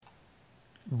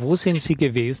Wo sind Sie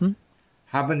gewesen?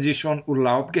 Haben Sie schon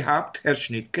Urlaub gehabt, Herr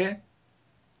Schnittke?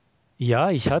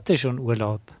 Ja, ich hatte schon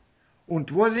Urlaub.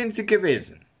 Und wo sind Sie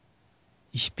gewesen?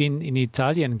 Ich bin in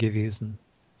Italien gewesen.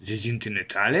 Sie sind in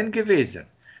Italien gewesen.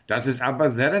 Das ist aber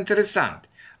sehr interessant.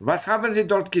 Was haben Sie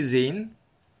dort gesehen?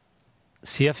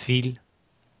 Sehr viel.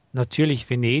 Natürlich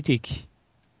Venedig,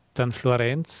 dann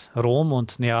Florenz, Rom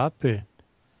und Neapel.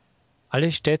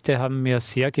 Alle Städte haben mir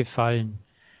sehr gefallen.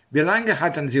 Wie lange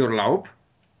hatten Sie Urlaub?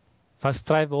 Fast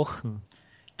 3 Wochen.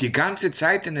 Die ganze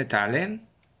Zeit in Italien?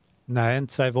 Nein,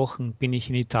 2 Wochen bin ich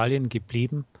in Italien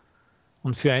geblieben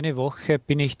und für eine Woche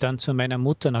bin ich dann zu meiner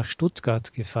Mutter nach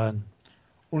Stuttgart gefahren.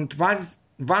 Und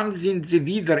wann sind Sie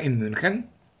wieder in München?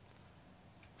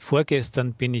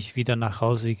 Vorgestern bin ich wieder nach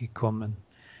Hause gekommen.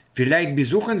 Vielleicht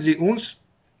besuchen Sie uns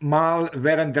mal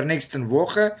während der nächsten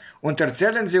Woche und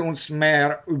erzählen Sie uns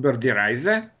mehr über die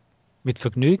Reise. Mit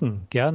Vergnügen, gern.